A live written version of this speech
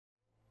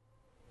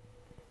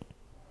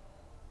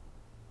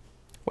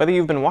Whether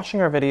you've been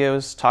watching our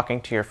videos, talking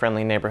to your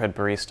friendly neighborhood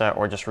barista,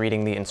 or just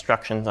reading the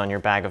instructions on your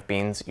bag of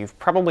beans, you've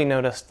probably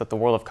noticed that the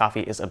world of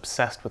coffee is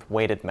obsessed with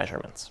weighted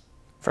measurements.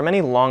 For many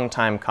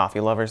long-time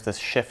coffee lovers, this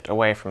shift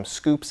away from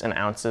scoops and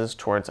ounces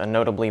towards a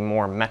notably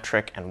more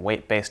metric and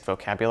weight-based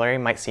vocabulary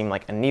might seem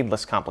like a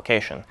needless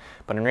complication,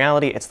 but in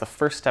reality it's the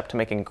first step to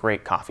making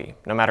great coffee,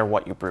 no matter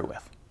what you brew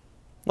with.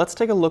 Let's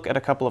take a look at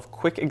a couple of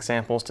quick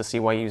examples to see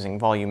why using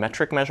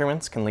volumetric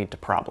measurements can lead to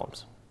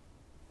problems.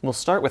 We'll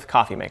start with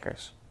coffee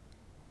makers.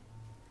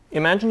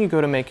 Imagine you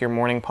go to make your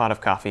morning pot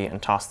of coffee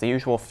and toss the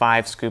usual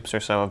 5 scoops or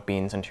so of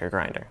beans into your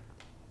grinder.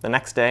 The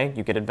next day,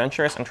 you get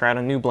adventurous and try out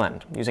a new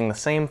blend, using the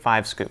same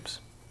 5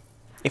 scoops.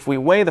 If we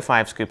weigh the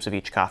 5 scoops of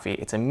each coffee,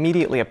 it's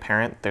immediately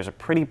apparent there's a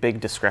pretty big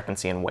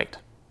discrepancy in weight.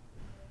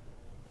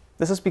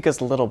 This is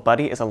because Little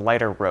Buddy is a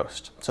lighter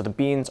roast, so the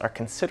beans are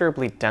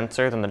considerably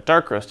denser than the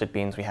dark roasted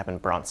beans we have in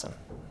Bronson.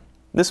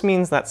 This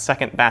means that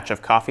second batch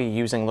of coffee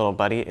using Little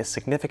Buddy is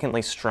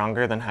significantly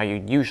stronger than how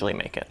you'd usually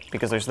make it,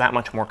 because there's that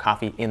much more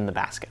coffee in the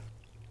basket.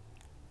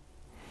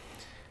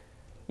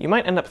 You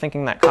might end up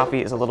thinking that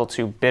coffee is a little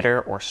too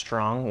bitter or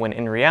strong, when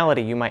in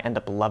reality you might end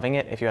up loving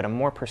it if you had a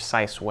more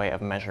precise way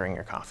of measuring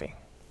your coffee.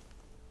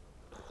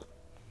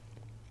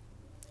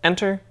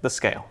 Enter the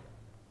scale.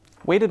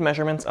 Weighted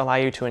measurements allow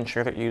you to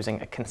ensure that you're using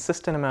a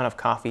consistent amount of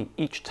coffee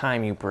each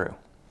time you brew.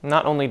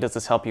 Not only does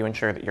this help you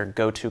ensure that your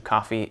go-to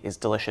coffee is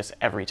delicious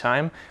every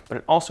time, but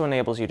it also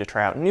enables you to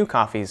try out new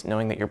coffees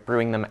knowing that you're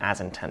brewing them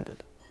as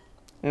intended.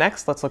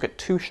 Next, let's look at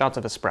 2 shots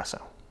of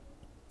espresso.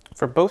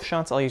 For both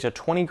shots, I'll use a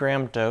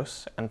 20-gram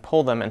dose and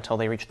pull them until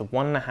they reach the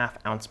 1.5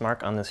 ounce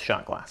mark on this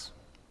shot glass.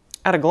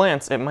 At a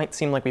glance, it might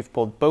seem like we've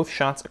pulled both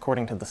shots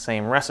according to the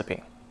same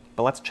recipe,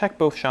 but let's check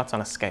both shots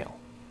on a scale.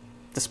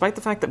 Despite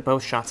the fact that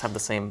both shots have the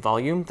same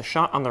volume, the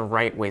shot on the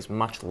right weighs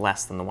much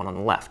less than the one on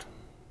the left.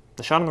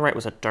 The shot on the right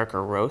was a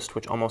darker roast,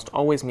 which almost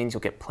always means you'll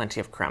get plenty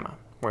of crema,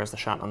 whereas the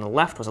shot on the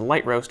left was a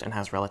light roast and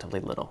has relatively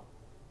little.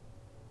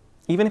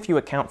 Even if you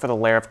account for the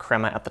layer of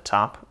crema at the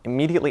top,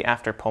 immediately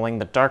after pulling,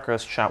 the dark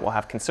roast shot will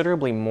have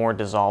considerably more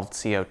dissolved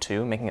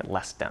CO2, making it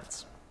less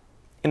dense.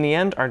 In the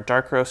end, our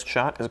dark roast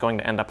shot is going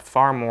to end up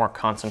far more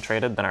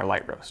concentrated than our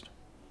light roast.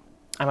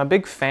 I'm a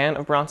big fan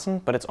of Bronson,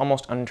 but it's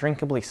almost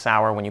undrinkably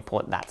sour when you pull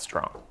it that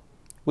strong.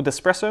 With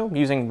espresso,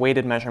 using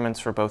weighted measurements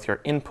for both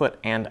your input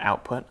and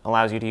output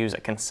allows you to use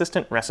a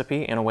consistent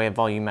recipe in a way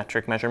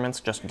volumetric measurements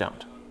just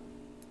don't.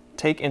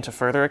 Take into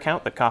further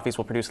account that coffees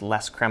will produce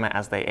less crema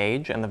as they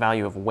age, and the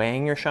value of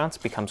weighing your shots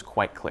becomes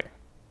quite clear.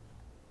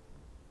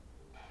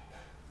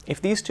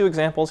 If these 2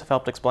 examples have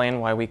helped explain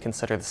why we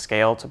consider the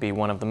scale to be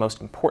one of the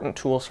most important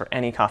tools for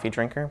any coffee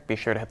drinker, be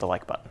sure to hit the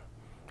like button.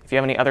 If you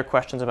have any other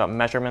questions about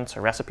measurements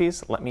or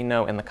recipes, let me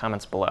know in the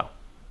comments below.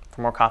 For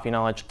more coffee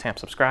knowledge,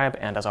 subscribe,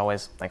 and as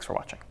always, thanks for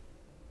watching.